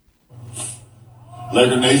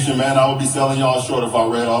Laker Nation, man, I would be selling y'all short if I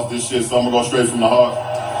read off this shit, so I'm gonna go straight from the heart.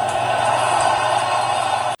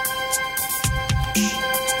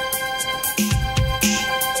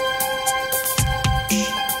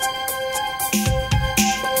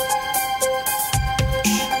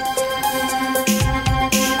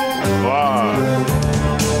 Live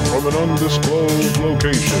from an undisclosed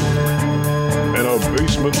location in a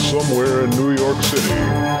basement somewhere in New York City.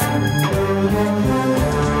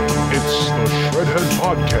 It's the Shredhead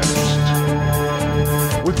Podcast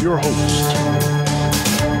with your host,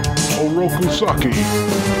 Oroku Saki,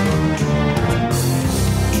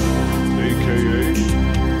 aka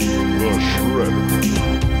the Shredder.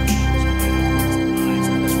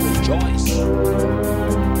 Rejoice.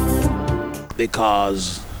 Because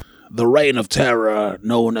the reign of terror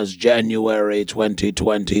known as January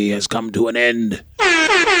 2020 has come to an end.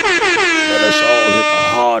 Let us all hit the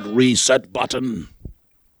hard reset button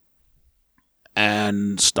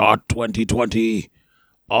and start 2020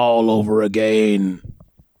 all over again.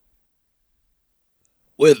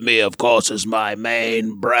 With me, of course, is my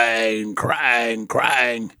main brain,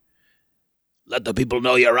 Krang. Let the people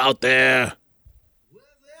know you're out there.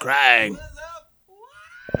 Krang.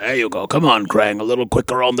 There you go. Come on, Krang. A little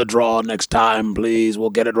quicker on the draw next time, please.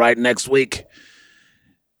 We'll get it right next week.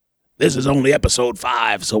 This is only episode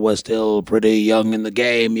 5, so we're still pretty young in the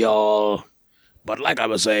game, y'all. But like I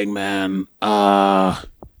was saying, man,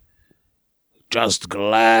 just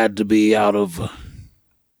glad to be out of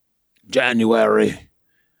January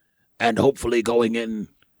and hopefully going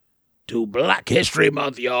into Black History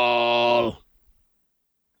Month, y'all.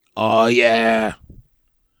 Oh, yeah.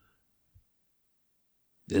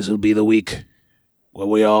 This will be the week where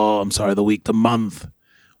the month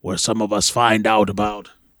where some of us find out about,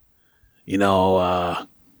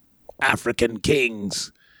 African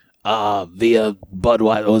kings via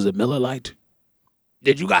Budweiser. Was it Miller Lite?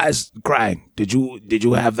 Did you guys, Krang? Did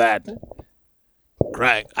you have that?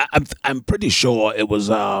 Krang, I'm pretty sure it was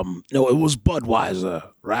it was Budweiser,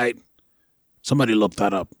 right? Somebody look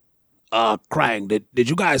that up. Krang, did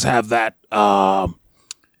you guys have that?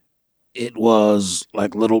 It was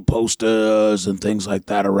like little posters and things like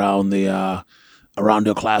that around around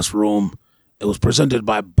your classroom. It was presented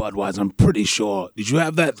by Budweiser, I'm pretty sure. Did you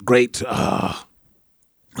have that great,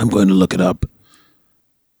 I'm going to look it up.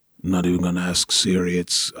 I'm not even going to ask Siri.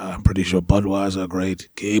 I'm pretty sure Budweiser,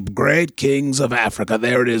 great kings of Africa.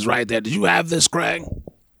 There it is right there. Did you have this, Krang?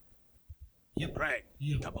 Yep. Krang,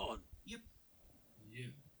 yep. Come on. Yep.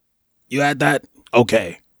 You had that?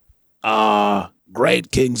 Okay.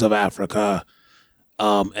 Great kings of Africa.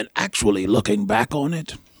 And actually, looking back on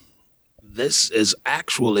it, this is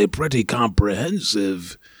actually pretty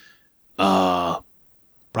comprehensive.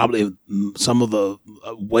 Probably some of the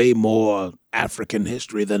way more African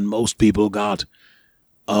history than most people got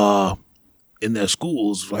in their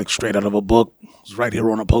schools, like straight out of a book. It's right here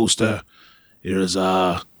on a poster. Here's,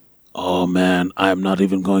 oh man, I'm not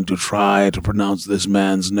even going to try to pronounce this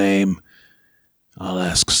man's name. I'll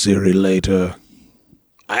ask Siri later.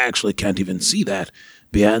 I actually can't even see that.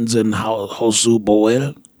 Bianzin Hosu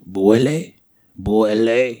Boele,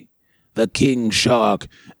 the King Shark,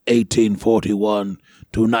 1841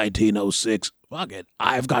 to 1906. Fuck it.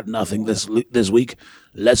 I've got nothing this week.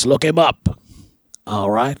 Let's look him up. All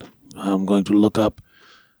right. I'm going to look up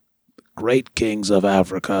great kings of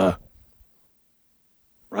Africa.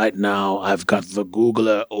 Right now, I've got the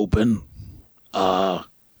Googler open.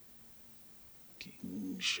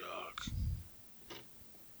 King Shark.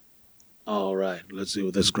 All right. Let's see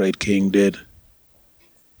what this great king did.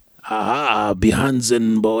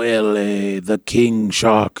 Bihanzin Boele, the King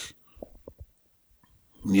Shark.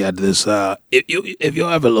 You had this, if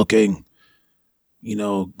you're ever looking,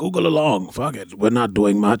 Google along. Fuck it. We're not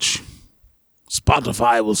doing much.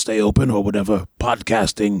 Spotify will stay open or whatever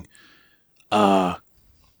podcasting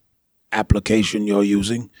application you're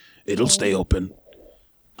using. It'll stay open.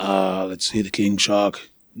 Let's see, the King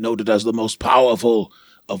Shark, noted as the most powerful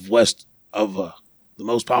of West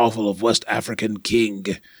African king.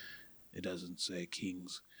 It doesn't say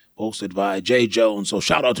kings. Posted by Jay Jones. So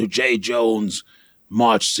shout out to Jay Jones.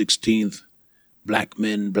 March 16th. Black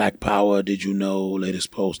men, black power. Did you know?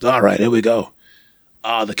 Latest post. All right, here we go.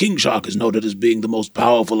 The King Shark is noted as being the most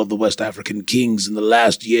powerful of the West African kings in the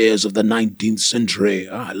last years of the 19th century.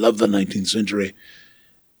 I love the 19th century.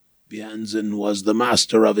 Bianzin was the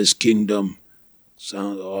master of his kingdom.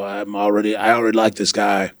 I already like this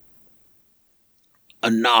guy. A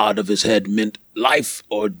nod of his head meant life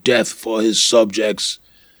or death for his subjects.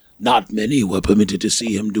 Not many were permitted to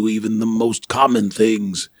see him do even the most common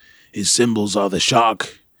things. His symbols are the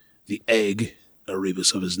shark, the egg, a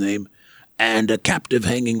rebus of his name, and a captive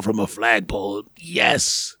hanging from a flagpole.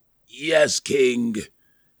 Yes, yes, King.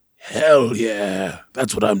 Hell yeah.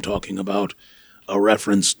 That's what I'm talking about. A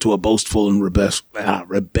reference to a boastful and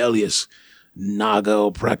rebellious Naga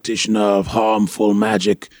practitioner of harmful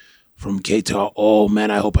magic from Qatar. Oh man,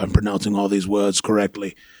 I hope I'm pronouncing all these words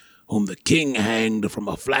correctly. Whom the king hanged from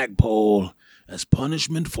a flagpole as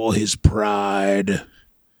punishment for his pride.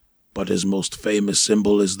 But his most famous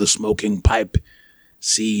symbol is the smoking pipe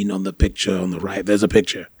seen on the picture on the right. There's a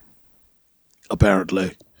picture.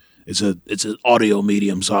 Apparently. It's an audio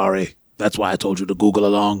medium, sorry. That's why I told you to Google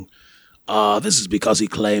along. This is because he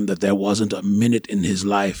claimed that there wasn't a minute in his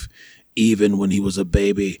life, even when he was a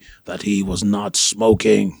baby, that he was not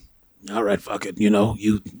smoking. All right, fuck it.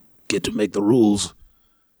 You get to make the rules.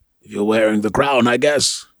 If you're wearing the crown, I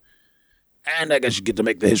guess. And I guess you get to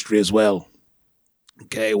make the history as well.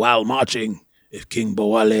 Okay, while marching, if King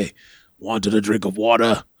Boale wanted a drink of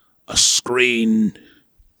water, a screen...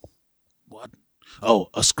 What? Oh,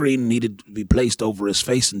 a screen needed to be placed over his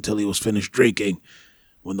face until he was finished drinking.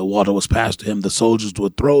 When the water was passed to him, the soldiers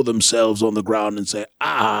would throw themselves on the ground and say,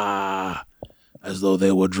 "Ah," as though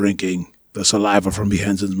they were drinking. The saliva from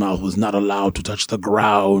Behansen's mouth was not allowed to touch the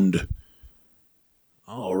ground.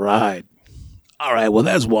 All right, well,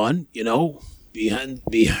 there's one, Behansen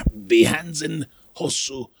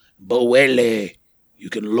Hosu Boele. You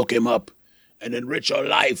can look him up and enrich your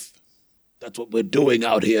life. That's what we're doing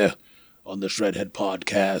out here on the Shredhead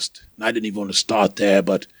podcast. And I didn't even want to start there,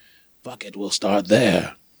 but fuck it, we'll start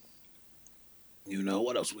there.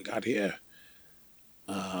 What else we got here?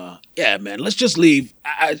 Yeah, man, let's just leave.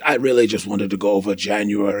 I really just wanted to go over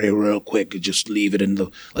January real quick and just leave it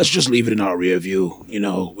let's just leave it in our rear view.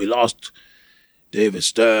 We lost David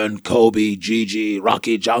Stern, Kobe, Gigi,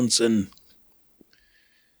 Rocky Johnson.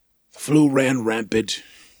 The flu ran rampant.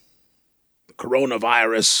 The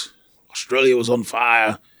coronavirus. Australia was on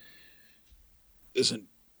fire. This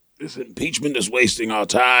impeachment is wasting our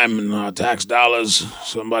time and our tax dollars.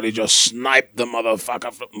 Somebody just sniped the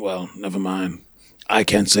motherfucker. Well, never mind. I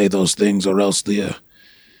can't say those things or else the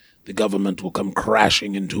government will come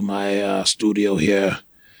crashing into my studio here.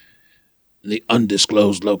 The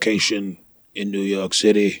undisclosed location in New York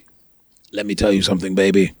City. Let me tell you something,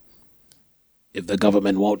 baby. If the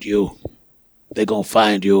government want you, they gonna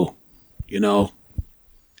find you,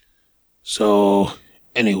 So,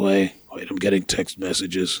 anyway, wait, I'm getting text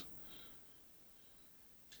messages.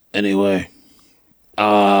 Anyway,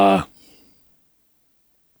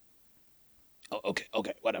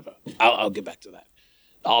 okay, whatever. I'll get back to that.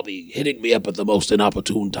 I'll be hitting me up at the most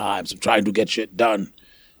inopportune times. I'm trying to get shit done.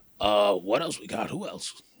 What else we got? Who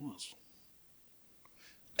else?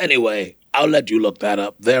 Anyway, I'll let you look that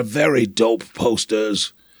up. They're very dope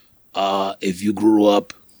posters. If you grew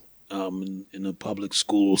up in a public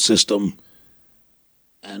school system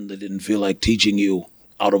and they didn't feel like teaching you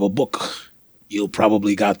out of a book, you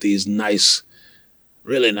probably got these nice,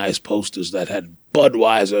 really nice posters that had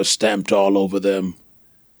Budweiser stamped all over them.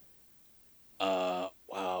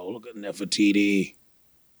 Wow, look at Nefertiti.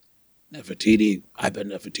 I bet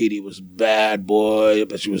Nefertiti was bad, boy. I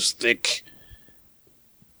bet she was thick.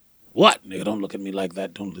 What? Nigga, don't look at me like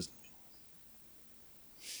that. Don't listen.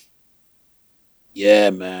 Yeah,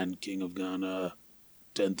 man. King of Ghana.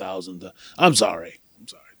 10,000. I'm sorry.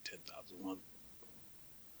 10,000.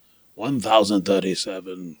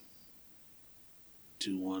 1,037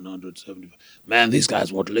 to 175. Man, these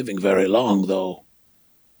guys weren't living very long, though.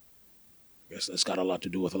 I guess that's got a lot to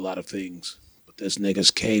do with a lot of things. But this nigga's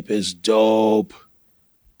cape is dope.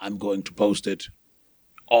 I'm going to post it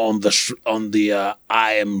on the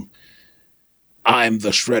I'm the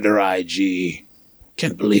Shredder IG.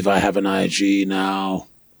 Can't believe I have an IG now.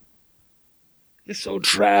 It's so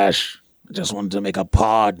trash. I just wanted to make a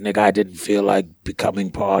pod, nigga. I didn't feel like becoming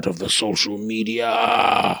part of the social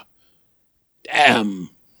media. Damn.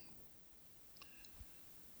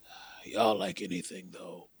 Y'all like anything,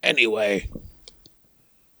 though. Anyway,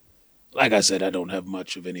 like I said, I don't have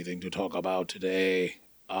much of anything to talk about today.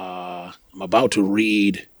 I'm about to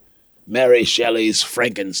read Mary Shelley's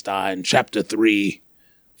Frankenstein, Chapter 3,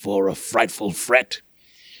 for a frightful fret.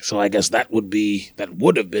 So I guess that would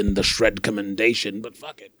have been the shred commendation, but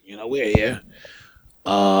fuck it. We're here.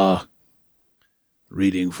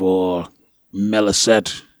 Reading for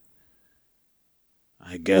Melisette.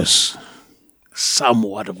 I guess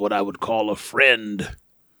somewhat of what I would call a friend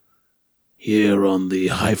here on the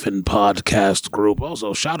Hyphen Podcast group.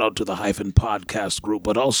 Also, shout out to the Hyphen Podcast group,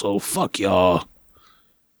 but also, fuck y'all.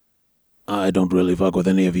 I don't really fuck with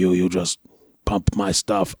any of you. You just pump my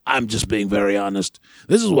stuff. I'm just being very honest.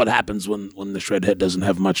 This is what happens when the Shredhead doesn't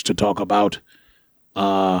have much to talk about.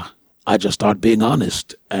 I I just start being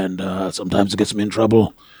honest, and sometimes it gets me in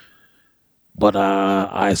trouble. But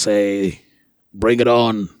I say, bring it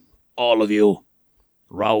on, all of you.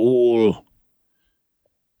 Raul,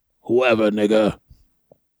 whoever, nigga.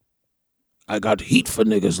 I got heat for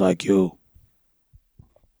niggas like you.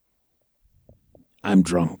 I'm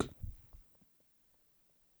drunk.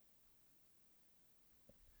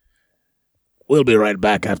 We'll be right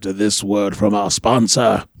back after this word from our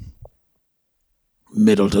sponsor,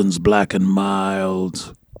 Middleton's Black and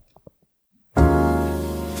Mild.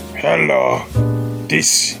 Hello,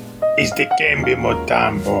 this is the Gambi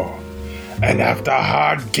Motambo, and after a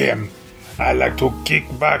hard game, I like to kick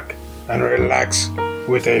back and relax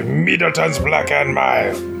with a Middleton's Black and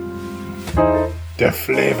Mild. The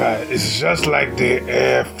flavor is just like the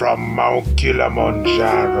air from Mount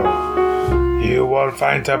Kilimanjaro. You won't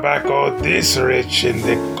find tobacco this rich in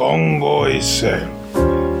the Congo itself.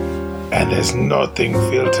 And there's nothing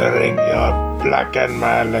filtering your Black and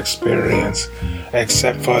Mild experience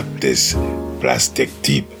except for this plastic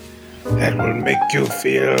tip that will make you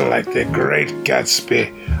feel like the Great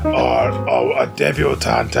Gatsby or a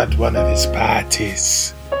debutante at one of his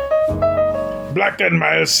parties. Black and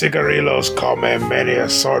Mild cigarillos come in many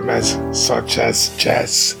assortments such as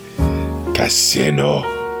jazz, casino,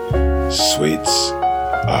 sweets,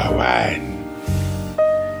 or wine.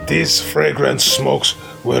 These fragrant smokes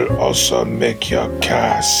will also make your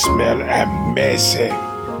car smell amazing,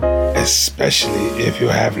 especially if you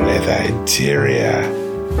have leather interior.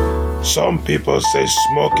 Some people say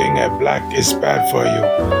smoking a black is bad for you.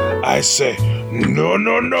 I say, no,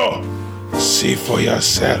 no, no. See for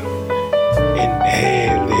yourself.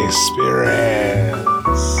 Inhale the experience.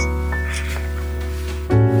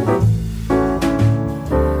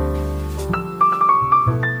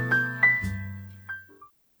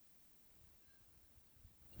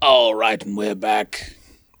 All right, and we're back.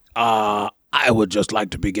 I would just like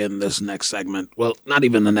to begin this next segment. Well, not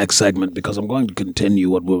even the next segment, because I'm going to continue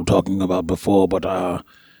what we were talking about before, but I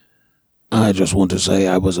just want to say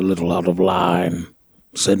I was a little out of line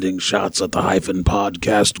sending shots at the Hyphen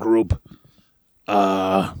podcast group.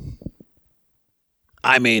 I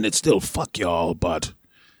mean, it's still fuck y'all, but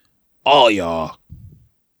all y'all.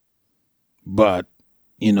 But,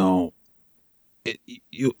 you know,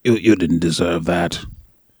 you didn't deserve that.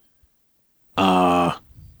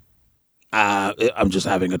 I'm just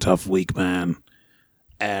having a tough week, man.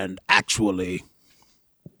 And actually,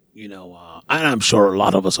 you know, and I'm sure a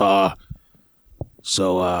lot of us are.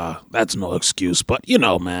 So, that's no excuse. But, you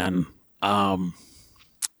know, man,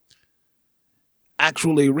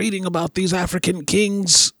 actually reading about these African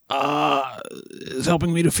kings, is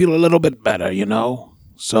helping me to feel a little bit better, you know?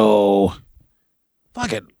 So,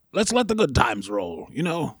 fuck it. Let's let the good times roll, you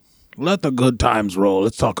know? Let the good times roll.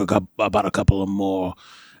 Let's talk about a couple of more.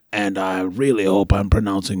 And I really hope I'm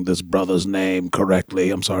pronouncing this brother's name correctly.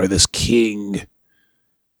 I'm sorry, this king.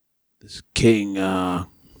 This king,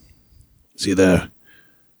 see there.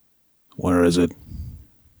 Where is it?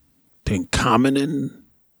 Tinkaminen?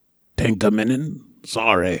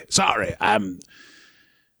 Sorry.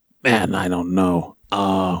 Man, I don't know.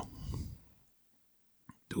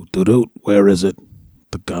 Where is it?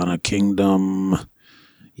 The Ghana Kingdom.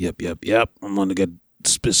 Yep. I'm going to get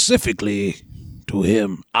specifically to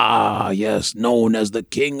him. Yes, known as the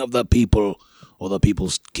King of the People, or the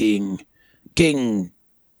People's King. King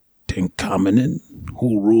Tinkaminen,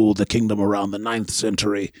 who ruled the kingdom around the 9th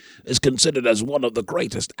century, is considered as one of the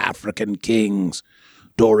greatest African kings.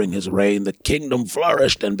 During his reign, the kingdom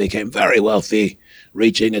flourished and became very wealthy,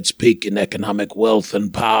 reaching its peak in economic wealth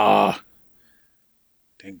and power.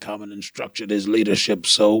 Tinkaminen structured his leadership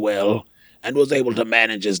so well and was able to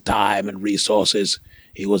manage his time and resources.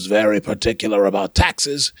 He was very particular about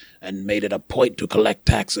taxes and made it a point to collect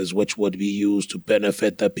taxes which would be used to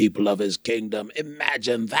benefit the people of his kingdom.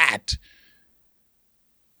 Imagine that.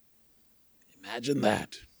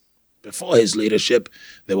 Before his leadership,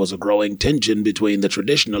 there was a growing tension between the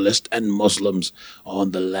traditionalists and Muslims on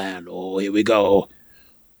the land. Oh, here we go.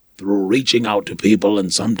 Through reaching out to people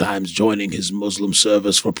and sometimes joining his Muslim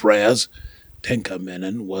service for prayers,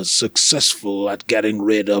 Tinkaminen was successful at getting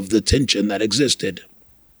rid of the tension that existed.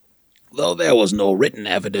 Though there was no written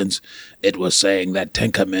evidence, it was saying that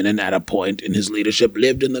Tinkaminen at a point in his leadership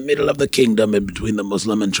lived in the middle of the kingdom in between the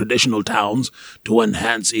Muslim and traditional towns to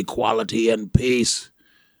enhance equality and peace.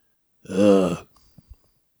 I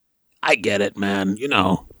get it, man, you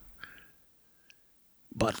know.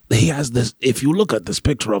 But he has this, if you look at this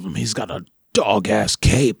picture of him, he's got a dog-ass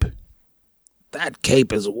cape. That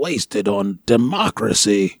cape is wasted on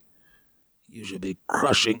democracy. You should be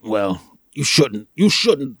crushing, well, you shouldn't,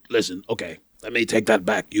 listen, okay. let me take that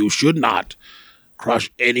back. You should not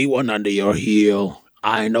crush anyone under your heel.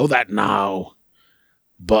 I know that now.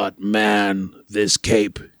 But man, this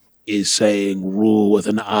cape is saying rule with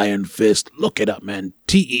an iron fist. Look it up, man.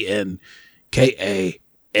 TENKAMENIN.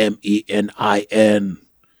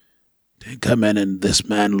 Come in, and this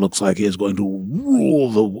man looks like he is going to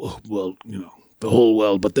rule the whole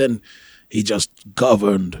world. But then he just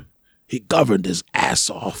governed. He governed his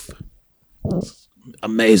ass off.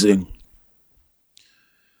 Amazing.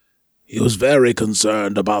 He was very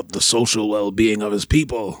concerned about the social well-being of his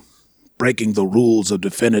people. Breaking the rules of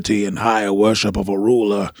divinity and higher worship of a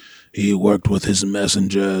ruler, he worked with his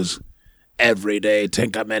messengers. Every day,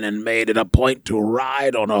 Tinkerman made it a point to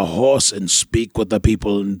ride on a horse and speak with the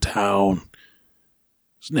people in town.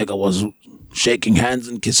 This nigga was shaking hands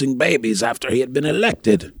and kissing babies after he had been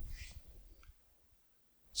elected.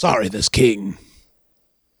 Sorry, this king.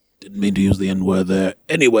 Didn't mean to use the N-word there.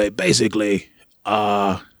 Anyway, basically,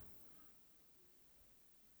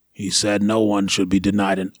 he said no one should be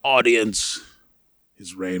denied an audience.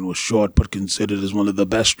 His reign was short, but considered as one of the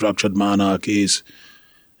best structured monarchies.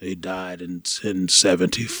 He died in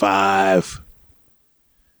 1075.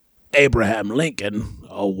 Abraham Lincoln,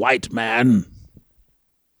 a white man,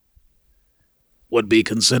 would be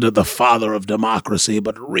considered the father of democracy,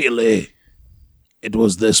 but really, it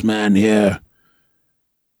was this man here,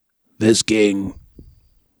 this king,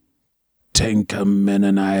 Tinkerman,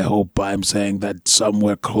 and I hope I'm saying that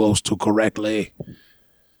somewhere close to correctly.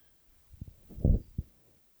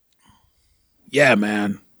 Yeah,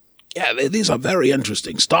 man. Yeah, these are very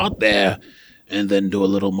interesting. Start there and then do a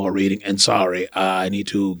little more reading. And sorry, I need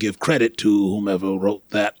to give credit to whomever wrote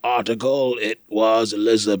that article. It was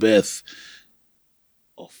Elizabeth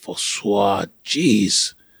François.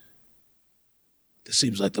 Jeez. This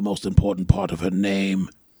seems like the most important part of her name,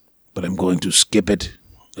 but I'm going to skip it.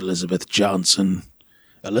 Elizabeth Johnson.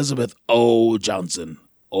 Elizabeth O. Johnson.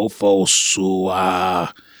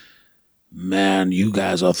 Ofosua. Man, you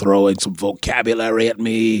guys are throwing some vocabulary at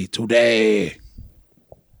me today.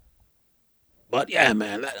 But yeah,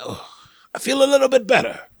 man, I feel a little bit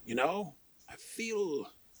better, you know? I feel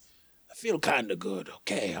kind of good.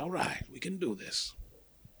 Okay, all right, we can do this.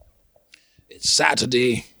 It's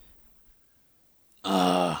Saturday.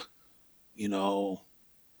 You know,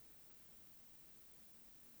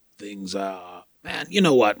 things are, man, you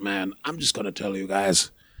know what, man? I'm just going to tell you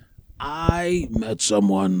guys. I met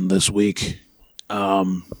someone this week. I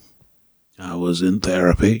was in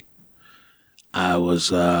therapy. It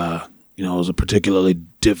was a particularly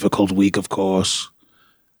difficult week, of course.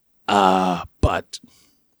 But,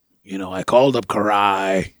 I called up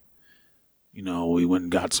Karai. We went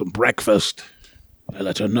and got some breakfast. I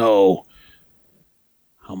let her know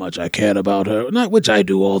how much I cared about her, not which I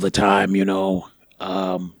do all the time,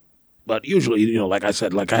 but usually, like I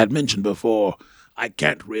said, like I had mentioned before, I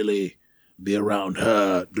can't really be around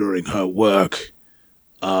her during her work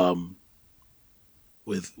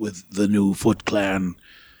with the new Foot Clan.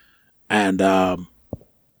 And,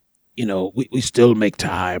 we still make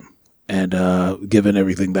time. And given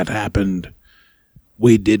everything that happened,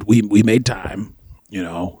 we made time,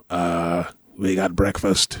 we got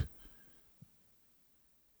breakfast.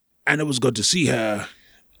 And it was good to see her,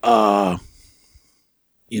 and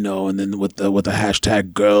then with the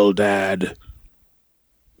hashtag girl dad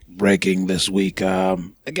breaking this week,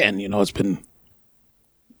 again, it's been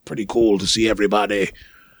pretty cool to see everybody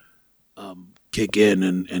kick in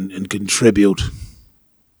and contribute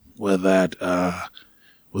with that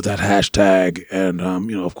hashtag. And,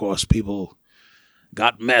 of course, people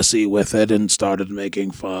got messy with it and started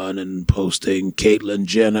making fun and posting Caitlyn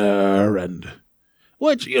Jenner and,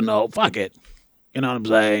 which, fuck it. You know what I'm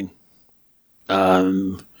saying?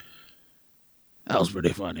 That was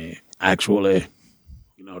pretty funny, actually.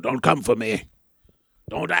 Don't come for me.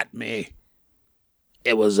 Don't at me.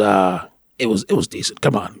 It was decent.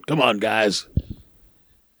 Come on, guys.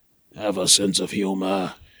 Have a sense of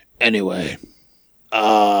humor. Anyway,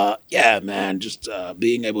 yeah, man, just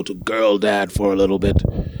being able to girl dad for a little bit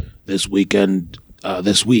this week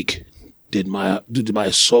did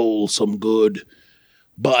my soul some good.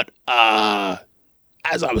 But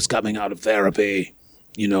as I was coming out of therapy,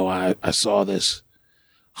 I saw this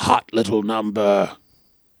hot little number.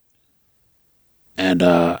 And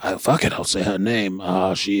fuck it, I'll say her name.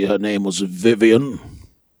 Her name was Vivian.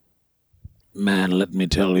 Man, let me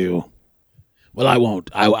tell you. Well, I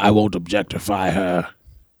won't objectify her.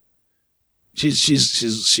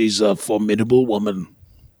 She's a formidable woman.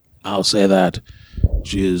 I'll say that.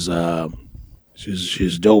 She's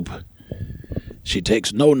dope. She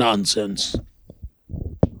takes no nonsense.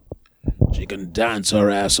 She can dance her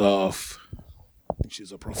ass off. think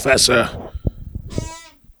she's a professor.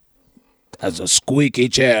 Has a squeaky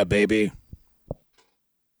chair, baby.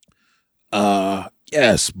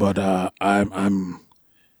 Yes, but I'm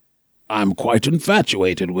quite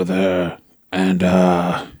infatuated with her, and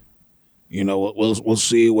we'll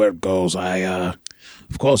see where it goes. Of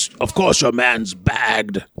course, your man's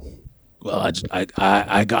bagged. Well,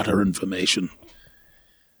 I got her information.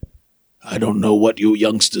 I don't know what you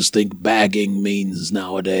youngsters think bagging means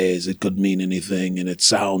nowadays. It could mean anything, and it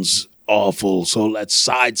sounds awful. So let's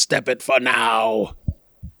sidestep it for now.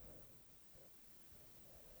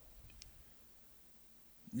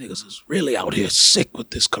 Niggas is really out here sick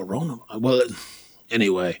with this corona. Well,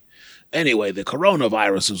 anyway, the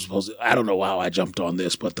coronavirus is supposed to, I don't know how I jumped on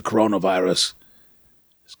this, but the coronavirus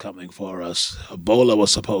is coming for us. Ebola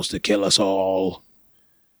was supposed to kill us all.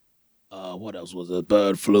 What else was it?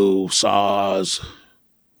 Bird flu, SARS,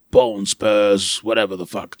 bone spurs, whatever the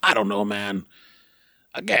fuck. I don't know, man.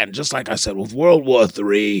 Again, just like I said, with World War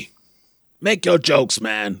III, make your jokes,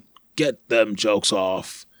 man. Get them jokes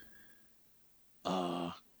off.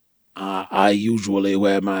 I usually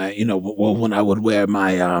wear my, when I would wear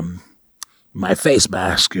my my face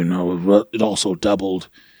mask, it also doubled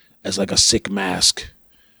as like a sick mask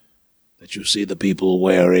that you see the people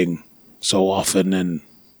wearing so often in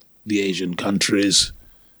the Asian countries.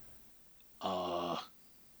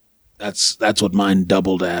 That's what mine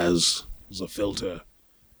doubled as a filter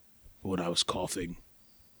for when I was coughing.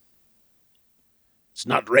 It's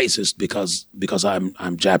not racist because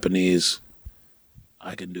I'm Japanese.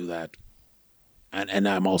 I can do that. And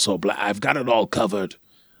I'm also black. I've got it all covered.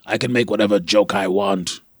 I can make whatever joke I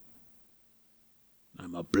want.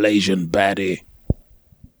 I'm a Blasian baddie.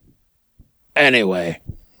 Anyway.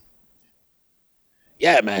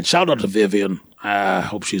 Yeah, man, shout out to Vivian. I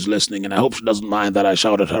hope she's listening, and I hope she doesn't mind that I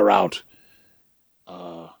shouted her out.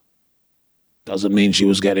 Doesn't mean she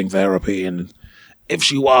was getting therapy, and if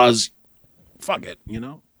she was, fuck it,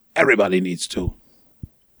 Everybody needs to.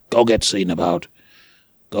 Go get seen about.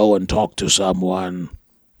 Go and talk to someone,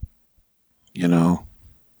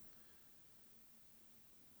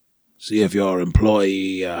 See if your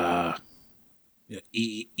employee,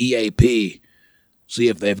 EAP, see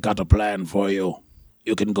if they've got a plan for you.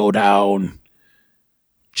 You can go down,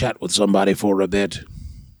 chat with somebody for a bit,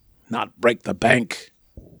 not break the bank.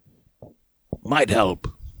 Might help.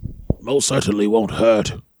 Most certainly won't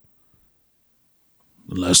hurt.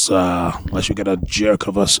 Unless you get a jerk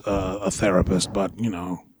of a therapist, but,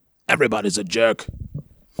 everybody's a jerk.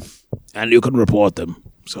 And you can report them.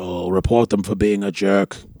 So report them for being a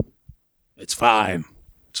jerk. It's fine.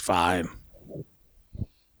 It's fine.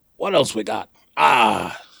 What else we got?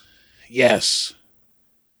 Yes.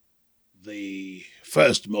 The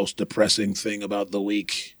first most depressing thing about the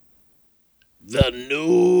week. The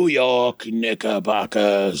New York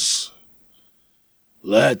Knickerbockers.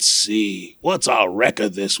 Let's see. What's our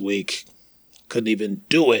record this week? Couldn't even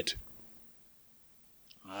do it.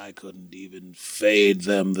 I couldn't even fade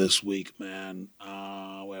them this week, man.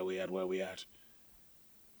 Where we at?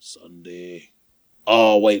 Sunday.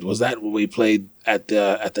 Oh, wait, was that when we played at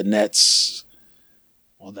the Nets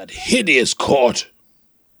on that hideous court?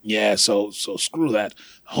 Yeah, so screw that.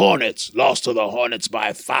 Hornets lost to the Hornets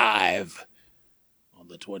by 5 on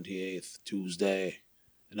the 28th, Tuesday.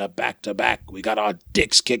 In a back-to-back, we got our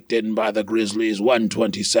dicks kicked in by the Grizzlies,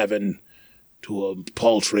 127 to a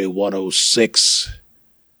paltry 106.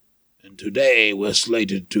 And today, we're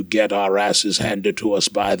slated to get our asses handed to us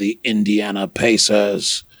by the Indiana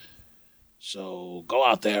Pacers. So go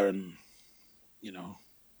out there and,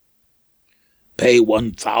 pay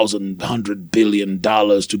 $1,100 billion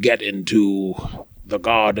to get into the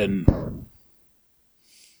Garden,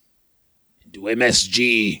 into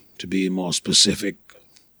MSG, to be more specific.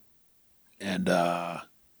 And,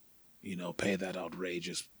 pay that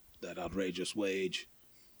outrageous wage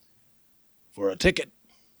for a ticket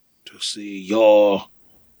to see your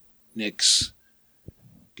Knicks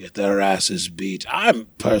get their asses beat. I'm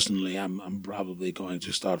probably going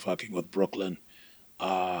to start fucking with Brooklyn.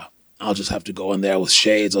 I'll just have to go in there with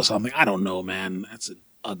shades or something. I don't know, man. That's an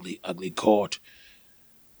ugly, ugly court.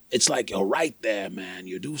 It's like you're right there, man.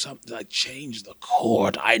 You do something like change the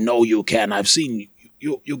court. I know you can. I've seen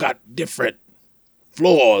you got different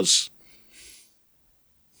floors.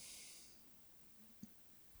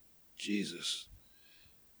 Jesus.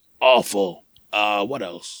 Awful. What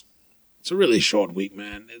else? It's a really short week,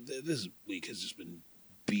 man. This week has just been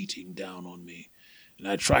beating down on me. And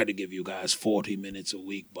I try to give you guys 40 minutes a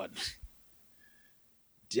week, but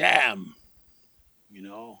damn,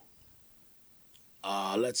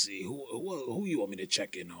 let's see. Who you want me to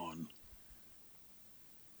check in on?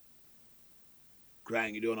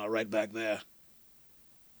 Grang, you doing all right back there?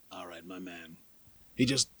 All right, my man. He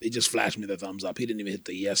just flashed me the thumbs up. He didn't even hit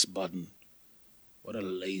the yes button. What a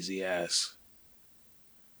lazy ass.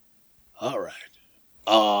 All right.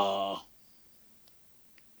 Oh,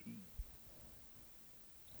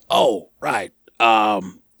 right.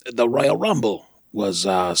 The Royal Rumble was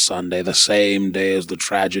Sunday, the same day as the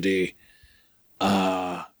tragedy.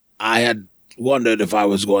 I had wondered if I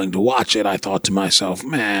was going to watch it. I thought to myself,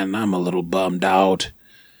 man, I'm a little bummed out.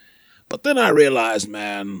 But then I realized,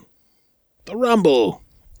 man, the Rumble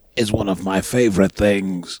is one of my favorite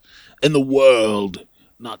things in the world.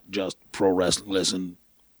 Not just pro wrestling. Listen,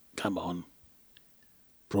 come on.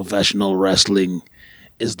 Professional wrestling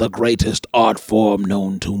is the greatest art form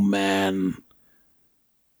known to man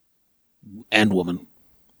and woman.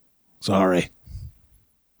 Sorry.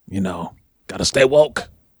 Gotta stay woke.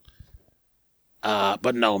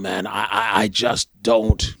 But no, man, I just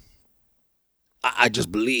don't. I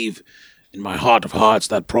just believe in my heart of hearts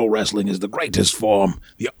that pro wrestling is the greatest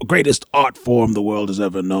art form the world has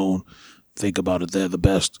ever known. Think about it, they're the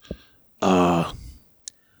best. They're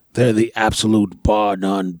the absolute bar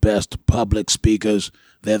none best public speakers.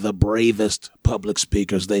 They're the bravest public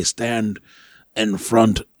speakers. They stand in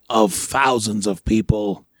front of thousands of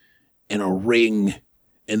people in a ring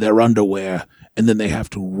in their underwear, and then they have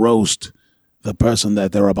to roast the person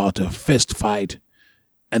that they're about to fist fight.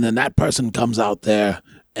 And then that person comes out there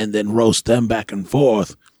and then roast them back and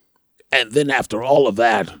forth. And then after all of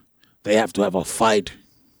that, they have to have a fight,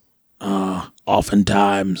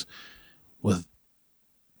 oftentimes with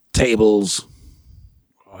tables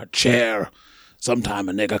or a chair. Sometime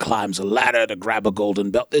a nigga climbs a ladder to grab a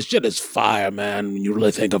golden belt. This shit is fire, man, when you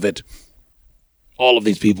really think of it. All of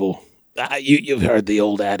these people, you've heard the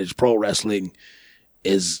old adage, pro wrestling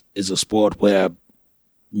is a sport where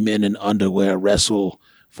men in underwear wrestle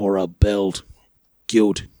for a belt.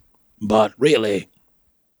 Cute. But really,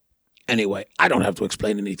 anyway, I don't have to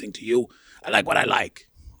explain anything to you. I like what I like.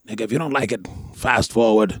 Nigga, if you don't like it, fast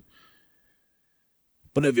forward.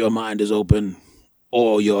 But if your mind is open,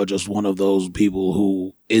 or you're just one of those people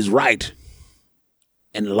who is right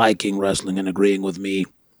in liking wrestling and agreeing with me,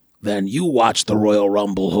 then you watch the Royal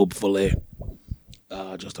Rumble, hopefully.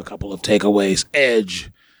 Just a couple of takeaways.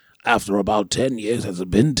 Edge, after about 10 years, has it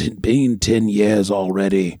been 10 years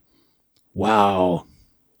already? Wow.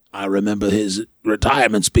 I remember his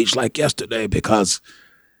retirement speech like yesterday because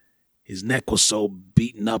his neck was so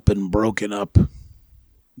beaten up and broken up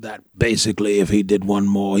that basically if he did one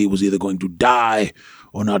more, he was either going to die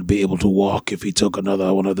or not be able to walk if he took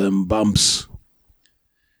another one of them bumps.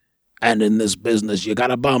 And in this business, you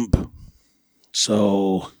got a bump.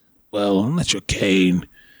 So, well, unless you're Kane,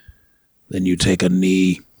 then you take a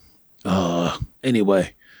knee.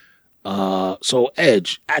 Anyway, so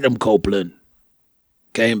Edge, Adam Copeland,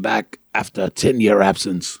 came back after a 10-year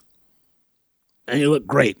absence. And he looked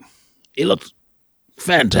great. He looked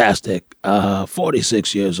fantastic.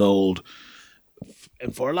 46 years old.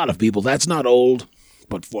 And for a lot of people, that's not old.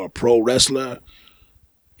 But for a pro wrestler,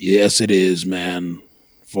 yes, it is, man.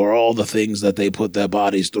 For all the things that they put their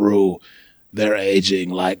bodies through, they're aging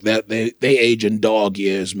like that. They age in dog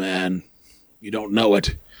years, man. You don't know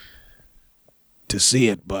it to see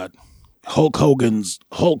it, but Hulk Hogan's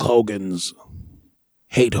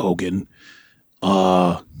hate Hogan,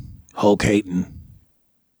 Hulk hating,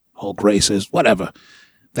 Hulk racist, whatever.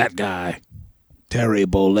 That guy, Terry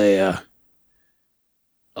Bollea,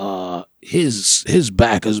 his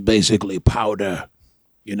back is basically powder,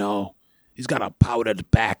 He's got a powdered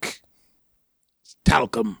back. It's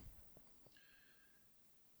talcum.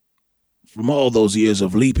 From all those years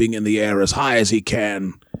of leaping in the air as high as he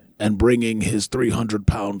can and bringing his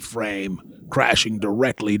 300-pound frame crashing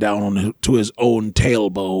directly down to his own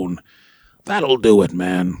tailbone. That'll do it,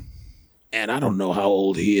 man. And I don't know how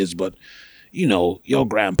old he is, but, your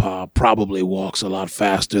grandpa probably walks a lot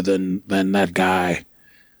faster than that guy.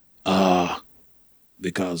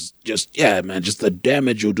 Because just the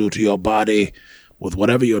damage you do to your body with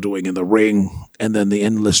whatever you're doing in the ring, and then the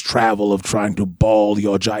endless travel of trying to ball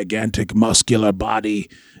your gigantic muscular body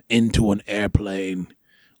into an airplane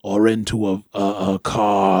or into a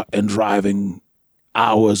car and driving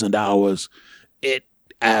hours and hours, it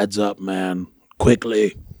adds up, man,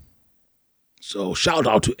 quickly. So shout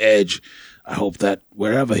out to Edge. I hope that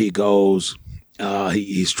wherever he goes,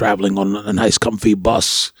 he's traveling on a nice comfy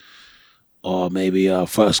bus, or maybe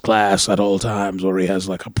first class at all times, or he has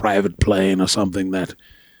like a private plane or something that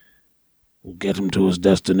will get him to his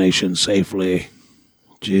destination safely.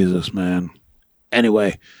 Jesus, man.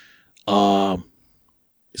 Anyway,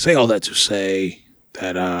 say all that to say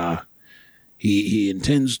that he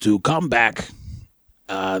intends to come back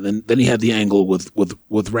Then he had the angle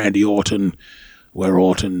with Randy Orton, where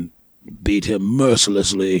Orton beat him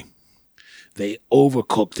mercilessly. They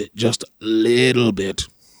overcooked it just a little bit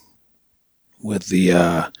with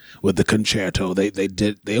the concerto.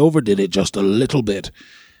 They overdid it just a little bit.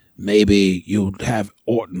 Maybe you'd have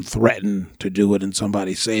Orton threaten to do it and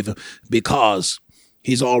somebody save him because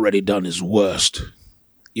he's already done his worst.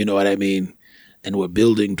 You know what I mean? And we're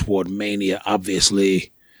building toward Mania.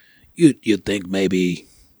 Obviously, you'd think maybe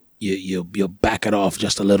you back it off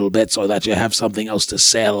just a little bit so that you have something else to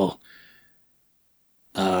sell.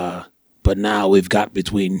 But now we've got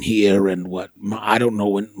between here and what, I don't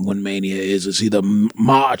know when Mania is. It's either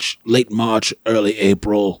late March, early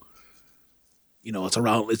April. You know,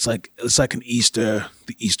 it's like an Easter,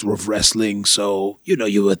 the Easter of wrestling. So, you know,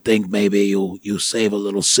 you would think maybe you save a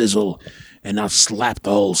little sizzle and not slap the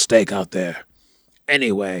whole steak out there.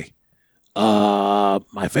 Anyway,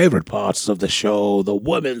 my favorite parts of the show, the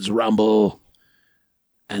Women's Rumble,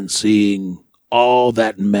 and seeing all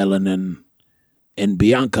that melanin in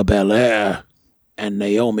Bianca Belair and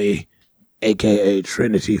Naomi, a.k.a.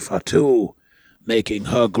 Trinity Fatu, making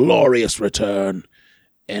her glorious return.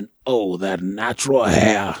 And oh, that natural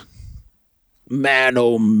hair. Man,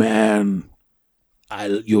 oh man.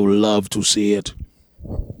 You'll love to see it.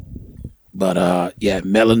 But, yeah,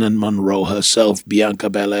 Melanin Monroe herself, Bianca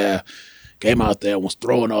Belair, came out there and was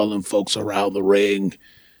throwing all them folks around the ring.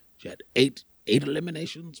 She had eight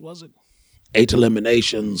eliminations, was it? 8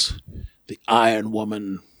 eliminations. The Iron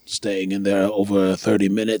Woman staying in there over 30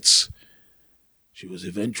 minutes. She was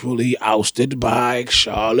eventually ousted by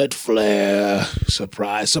Charlotte Flair.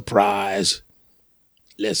 Surprise, surprise.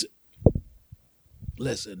 Listen,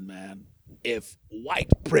 man. If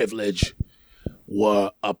white privilege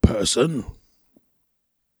were a person,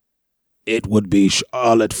 it would be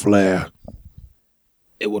Charlotte Flair.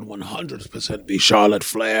 It would 100% be Charlotte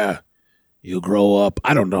Flair. You grow up.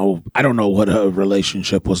 I don't know what her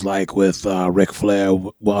relationship was like with Ric Flair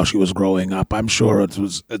while she was growing up. I'm sure it's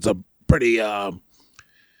a pretty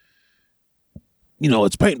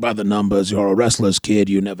it's paint by the numbers. You're a wrestler's kid.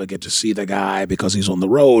 You never get to see the guy because he's on the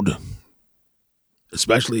road,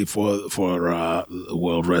 especially for the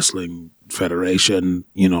World Wrestling Federation.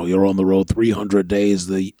 You know, you're on the road 300 days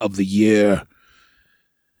of the year.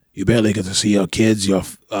 You barely get to see your kids. Your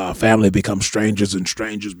family becomes strangers, and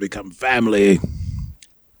strangers become family.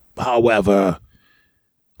 However,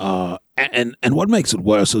 and what makes it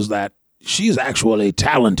worse is that she's actually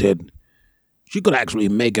talented. She could actually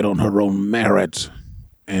make it on her own merit.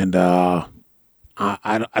 And I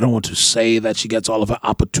don't want to say that she gets all of her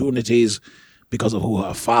opportunities because of who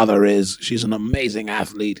her father is. She's an amazing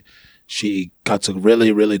athlete. She cuts a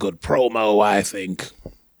really, really good promo, I think.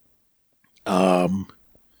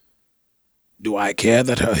 Do I care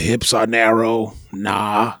that her hips are narrow?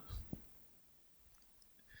 Nah.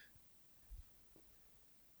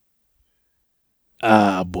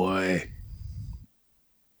 Ah, boy.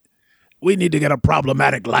 We need to get a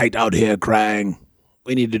problematic light out here, Krang.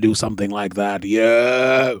 We need to do something like that.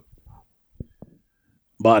 Yeah.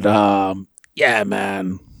 But, yeah,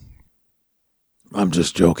 man. I'm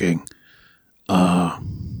just joking.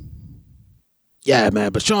 Yeah,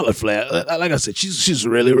 man, but Charlotte Flair, like I said, she's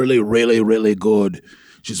really, really, really, really good.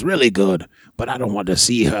 She's really good, but I don't want to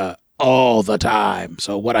see her all the time.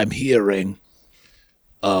 So what I'm hearing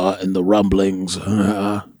in the rumblings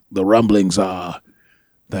are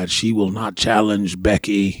that she will not challenge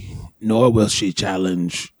Becky, nor will she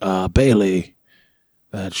challenge Bayley.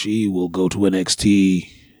 That she will go to NXT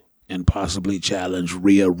and possibly challenge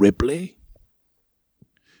Rhea Ripley,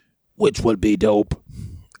 which would be dope.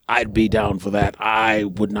 I'd be down for that. I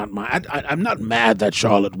would not mind. I'm not mad that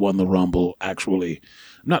Charlotte won the Rumble, actually.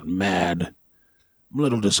 I'm not mad. I'm a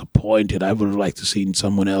little disappointed. I would have liked to seen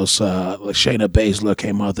someone else. Like Shayna Baszler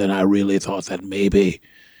came out there, and I really thought that maybe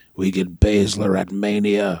we get Baszler at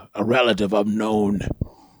Mania, a relative unknown,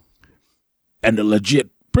 and a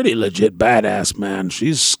pretty legit badass, man.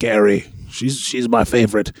 She's scary. She's my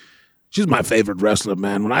favorite. She's my favorite wrestler,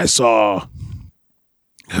 man. When I saw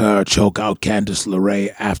her choke out Candice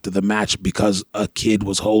LeRae after the match because a kid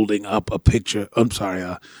was holding up a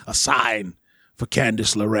sign for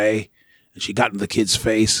Candice LeRae, and she got in the kid's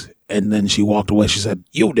face, and then she walked away. She said,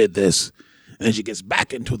 "You did this." And then she gets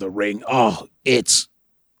back into the ring. Oh, it's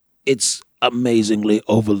amazingly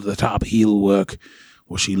over-the-top heel work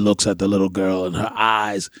where she looks at the little girl in her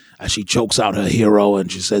eyes as she chokes out her hero, and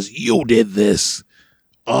she says, "You did this."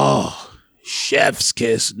 Oh, chef's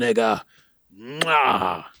kiss, nigga.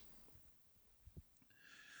 Mwah.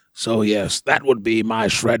 So yes, that would be my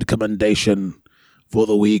shred commendation for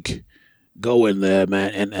the week. Go in there,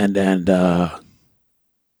 man, and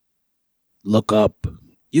look up,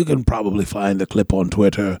 you can probably find the clip on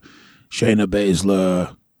Twitter, Shayna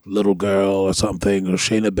Baszler, little girl or something, or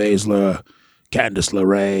Shayna Baszler, Candice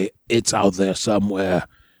LeRae. It's out there somewhere.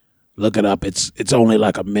 Look it up. It's only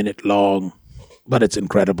like a minute long, but it's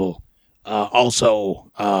incredible.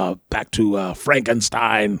 Also, back to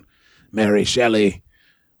Frankenstein, Mary Shelley.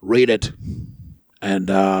 Read it, and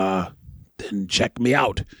then check me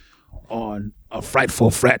out on A Frightful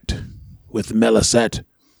Fret with Melisette.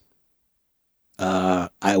 I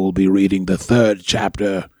will be reading the 3rd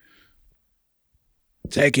chapter,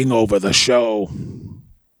 taking over the show.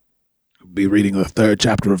 Be reading the 3rd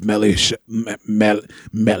chapter of Mary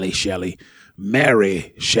Shelley,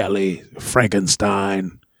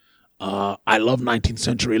 Frankenstein. I love 19th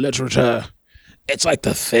century literature. It's like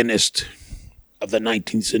the thinnest of the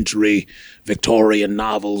 19th century Victorian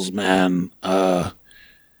novels, man.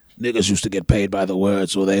 Niggas used to get paid by the word,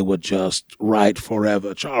 so they would just write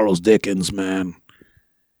forever. Charles Dickens, man.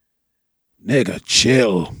 Nigga,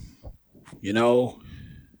 chill. You know?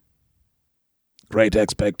 Great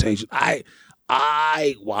Expectations. I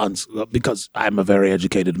once, because I'm a very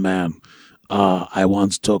educated man, I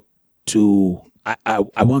once took to,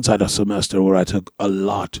 I once had a semester where I took a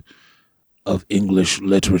lot of English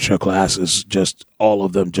literature classes, just all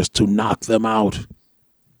of them, just to knock them out.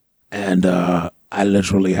 And I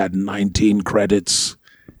literally had 19 credits,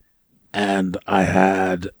 and I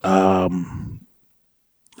had a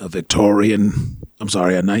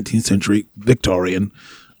 19th century Victorian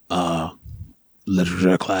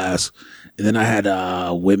literature class. And then I had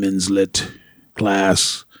a women's lit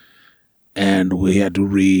class, and we had to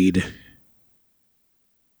read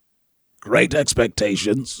Great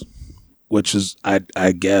Expectations, which is, I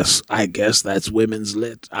guess that's women's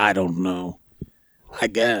lit. I don't know. I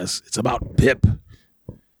guess it's about Pip.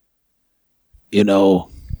 You know,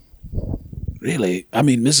 really. I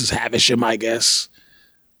mean, Mrs. Havisham, I guess.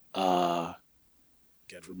 Can't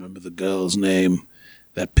remember the girl's name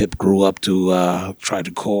that Pip grew up to try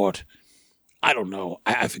to court. I don't know.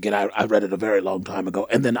 I forget. I read it a very long time ago.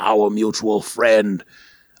 And then Our Mutual Friend.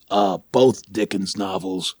 Both Dickens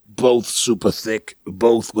novels, both super thick,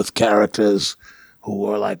 both with characters who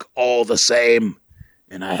were like all the same.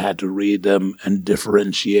 And I had to read them and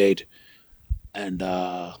differentiate. And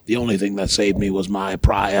the only thing that saved me was my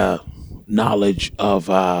prior knowledge of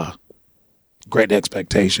Great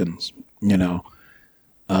Expectations, you know.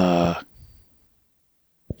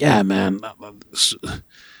 Yeah, man.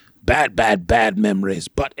 Bad memories.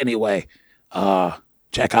 But anyway,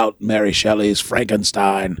 check out Mary Shelley's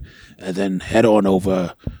Frankenstein, and then head on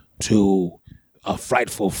over to A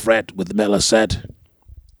Frightful Fret with Melisette.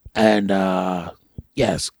 And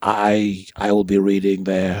yes, I will be reading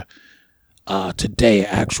there today,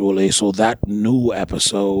 actually. So that new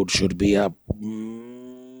episode should be up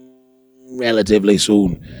relatively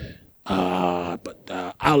soon. But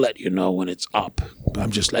I'll let you know when it's up.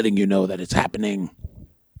 I'm just letting you know that it's happening.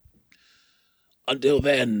 Until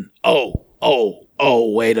then,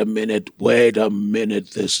 wait a minute.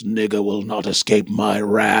 This nigga will not escape my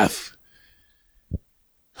wrath.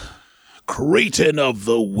 Cretin of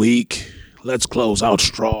the week. Let's close out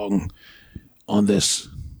strong on this,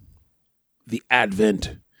 the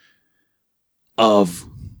advent of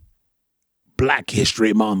Black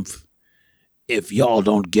History Month. If y'all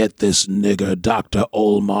don't get this nigga, Dr.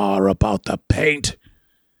 Olmar, about the paint,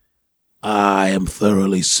 I am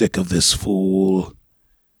thoroughly sick of this fool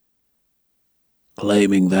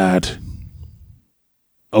claiming that.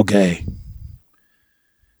 Okay.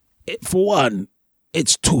 For one,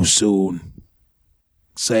 it's too soon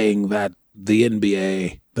saying that the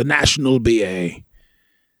NBA, the National BA,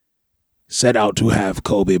 set out to have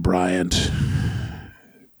Kobe Bryant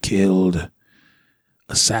killed,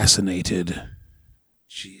 assassinated.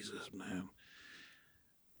 Jesus, man.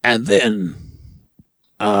 And then,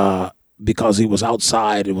 because he was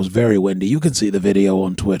outside, it was very windy. You can see the video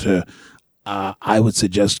on Twitter. I would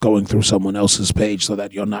suggest going through someone else's page so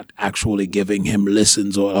that you're not actually giving him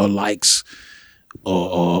listens or likes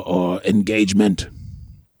or engagement.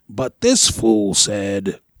 But this fool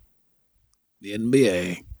said the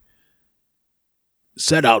NBA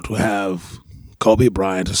set out to have Kobe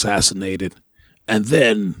Bryant assassinated, and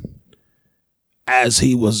then as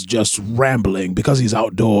he was just rambling, because he's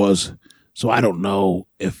outdoors, so I don't know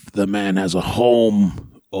if the man has a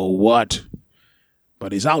home or what,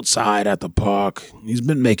 but he's outside at the park. He's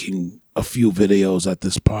been making a few videos at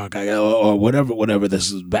this park, or whatever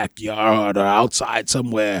this is, backyard or outside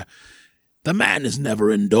somewhere. The man is never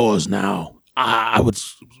indoors now. I would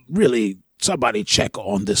really, somebody check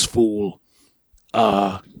on this fool.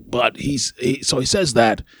 But so he says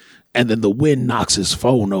that, and then the wind knocks his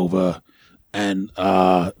phone over. And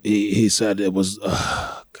he said it was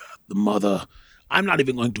God, the mother. I'm not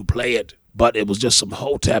even going to play it, but it was just some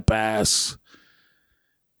hotep ass.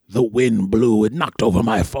 The wind blew. It knocked over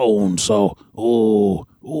my phone. So,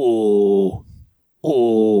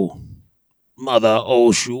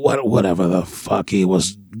 mother, shoot, whatever the fuck he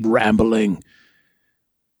was rambling.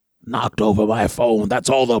 Knocked over my phone. That's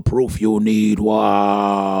all the proof you need.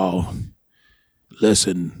 Wow.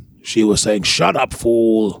 Listen, she was saying, shut up,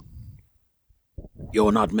 fool.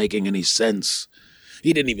 You're not making any sense.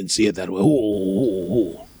 He didn't even see it that way.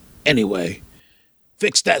 Anyway,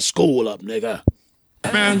 fix that school up, nigga.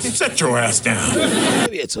 Man, sit your ass down.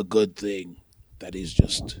 Maybe it's a good thing that he's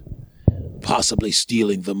just possibly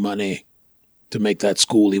stealing the money to make that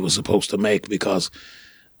school he was supposed to make, because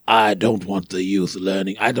I don't want the youth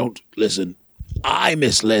learning. Listen, I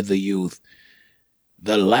misled the youth.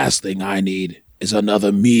 The last thing I need is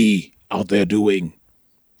another me out there doing.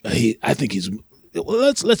 I think he's.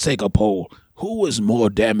 Let's take a poll. Who is more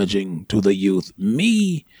damaging to the youth,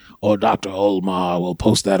 me or Dr. Olmar? We'll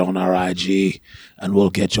post that on our IG, and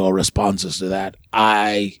we'll get your responses to that.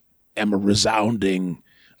 I am a resounding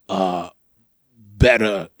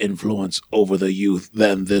better influence over the youth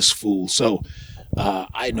than this fool. So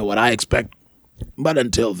I know what I expect. But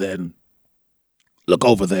until then, look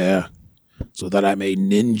over there so that I may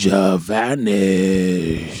ninja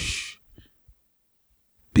vanish.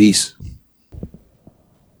 Peace.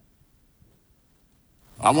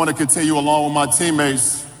 I want to continue along with my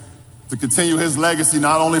teammates to continue his legacy,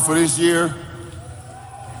 not only for this year,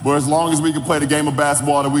 but as long as we can play the game of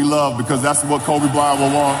basketball that we love, because that's what Kobe Bryant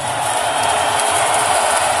will want.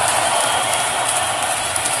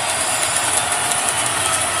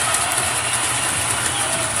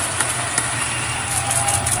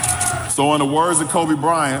 So in the words of Kobe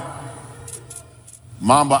Bryant,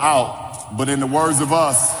 Mamba out, but in the words of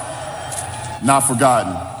us, not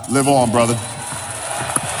forgotten. Live on, brother.